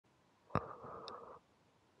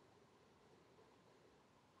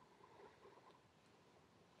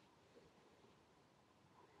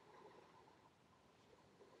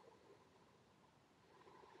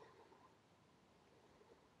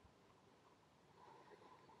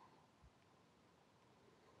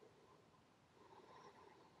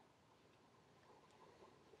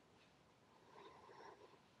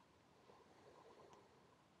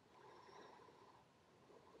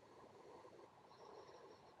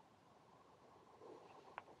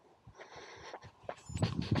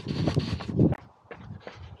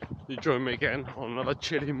you join me again on another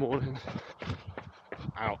chilly morning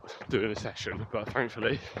out doing a session, but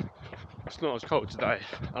thankfully it's not as cold today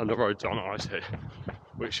and the roads aren't icy,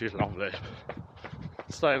 which is lovely.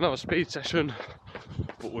 Today another speed session,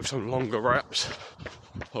 but with some longer reps.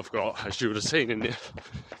 I've got, as you would have seen in the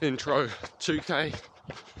intro, 2k,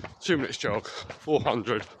 2 minutes jog,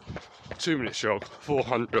 400, 2 minutes jog,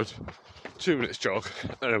 400, 2 minutes jog,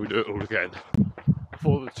 and then we do it all again.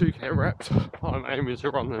 For the 2k reps, I'm aiming to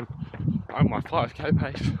run them at my 5k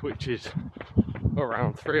pace, which is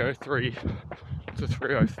around 303 to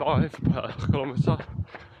 305 per kilometre,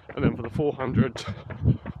 and then for the 400,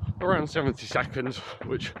 around 70 seconds,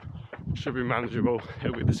 which should be manageable.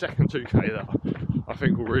 It'll be the second 2k that I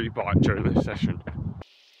think will really bite during this session.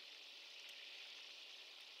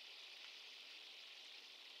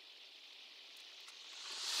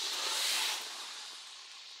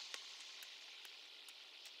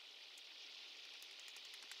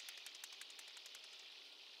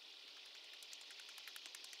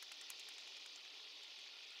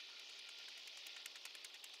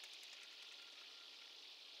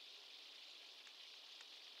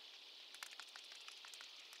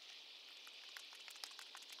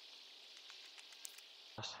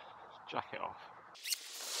 Jacket off.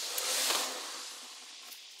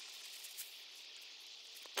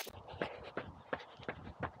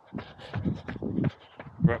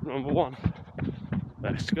 Rep number 1.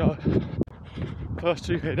 Let's go. First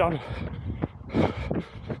 2k done.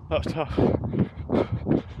 That was tough.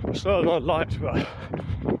 Slower than I'd liked, but it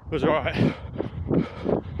was alright.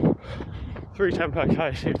 3:10 per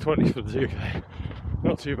k, 6:20 for the 2k.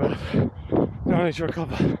 Not too bad. Now I need to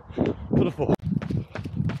recover for the 4.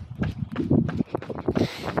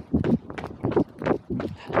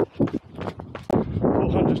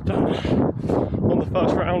 Done on the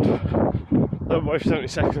first round. They were both 70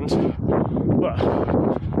 seconds, but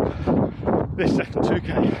this second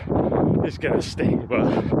 2k is going to sting. But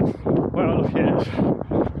when I look at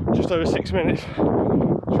it, just over 6 minutes. Just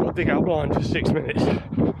got to dig out blind for 6 minutes.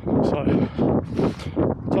 So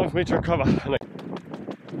time for me to recover.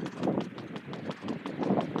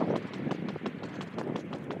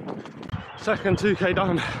 Second 2k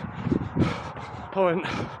done. I went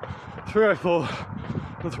 304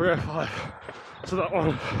 and 305, so that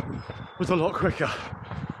one was a lot quicker,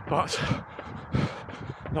 but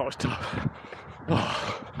that was tough.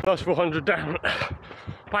 Oh, first 400 down,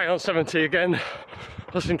 back on 70 again.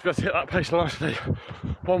 I seem to be able to hit that pace nicely.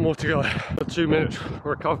 One more to go. The 2 minutes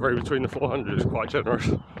recovery between the 400 is quite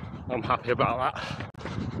generous. I'm happy about that.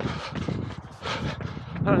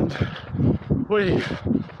 And we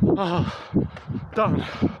are done.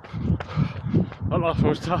 That last one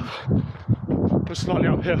was tough. It was slightly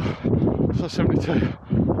uphill, so 72.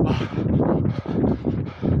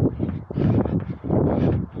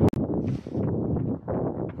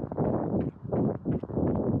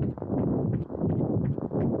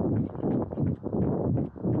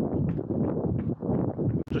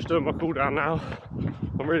 Just doing my cool down now.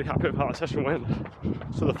 I'm really happy with how that session went.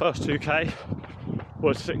 So the first 2k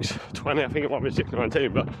was 6:20, I think it might be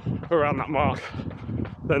 6:19, but around that mark.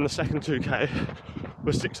 Then the second 2k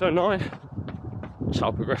was 6:09. So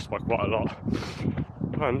I progressed by quite a lot,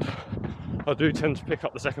 and I do tend to pick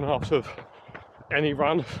up the second half of any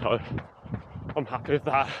run, so I'm happy with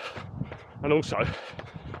that. And also,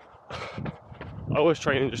 I always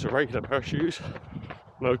train in just a regular pair of shoes,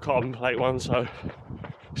 no carbon plate ones, so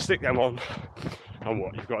stick them on, and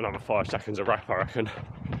what, you've got another 5 seconds of wrap, I reckon.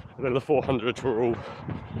 And then the 400s were all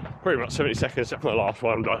pretty much 70 seconds except for the last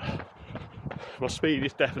one, but my speed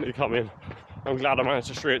is definitely coming. I'm glad I managed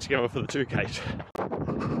to string it together for the 2Ks.